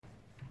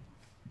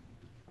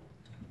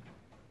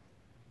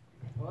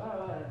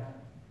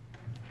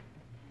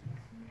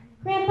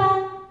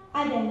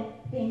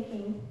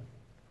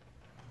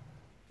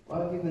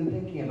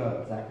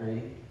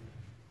Zachary?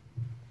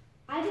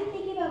 I've been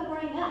thinking about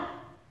growing up.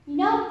 You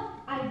know,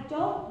 I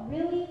don't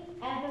really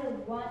ever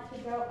want to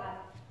grow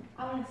up.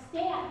 I want to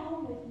stay at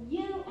home with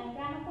you and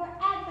Grandma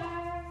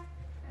forever.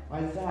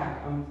 Why,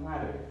 Zach, I'm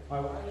flattered.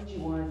 Why would you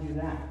want to do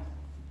that?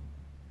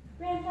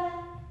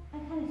 Grandpa,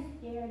 I'm kind of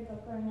scared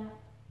about growing up.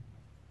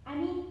 I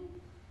mean,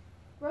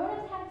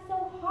 grown-ups have it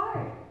so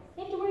hard.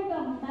 They have to worry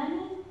about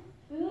money,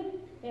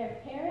 food, their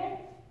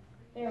parents,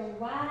 their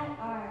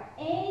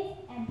YRAs,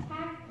 and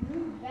tax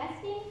group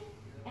vesting,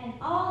 and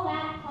all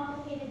that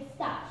complicated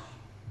stuff.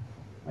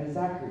 Why,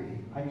 Zachary,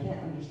 I can't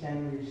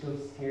understand why you're so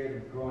scared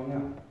of growing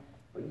up.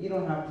 But you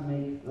don't have to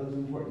make those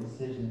important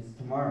decisions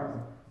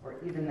tomorrow or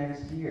even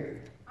next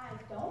year. I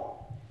don't?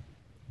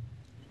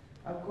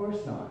 Of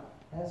course not.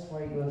 That's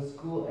why you go to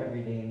school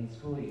every day in the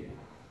school year.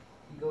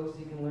 You go so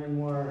you can learn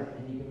more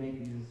and you can make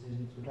these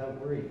decisions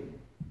without worrying.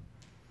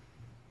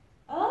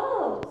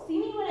 Oh, so you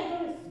mean when I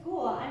go to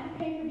school, I'm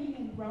preparing for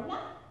being a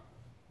grown-up?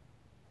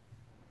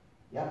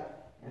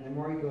 Yep, and the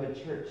more you go to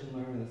church and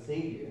learn of the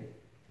Savior,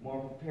 the more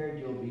prepared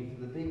you'll be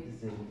for the big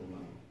decisions in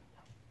life.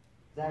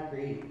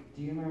 Zachary,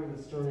 do you remember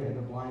the story of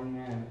the blind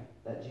man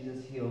that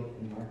Jesus healed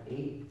in Mark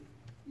 8?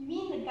 You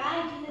mean the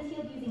guy Jesus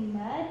healed using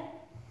mud?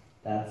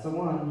 That's the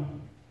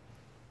one.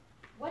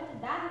 What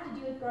does that have to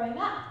do with growing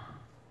up?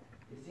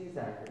 You see,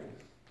 Zachary,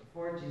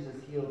 before Jesus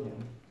healed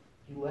him,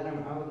 he led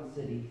him out of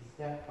the city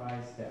step by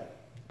step.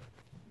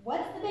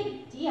 What's the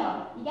big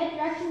deal? You get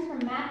directions from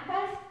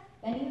MapQuest,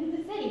 then you leave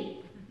the city.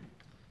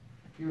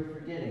 You were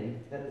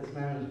forgetting that this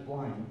man was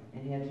blind,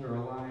 and he had to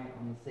rely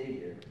on the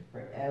Savior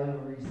for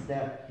every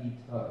step he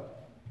took.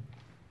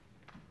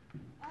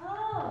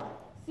 Oh,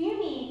 so you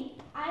mean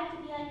I have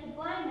to be like the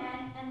blind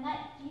man and let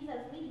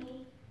Jesus lead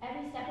me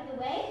every step of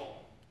the way?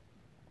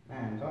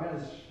 Man, God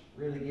is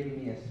really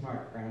giving me a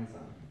smart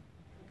grandson.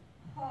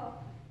 Oh,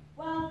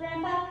 well,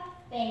 Grandpa,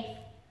 thanks.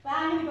 But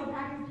I'm going to go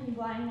practice being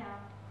blind now.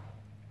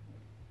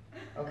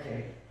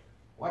 Okay,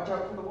 watch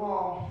out for the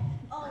wall.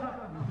 Oh.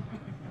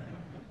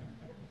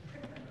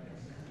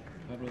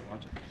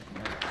 Watch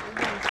it.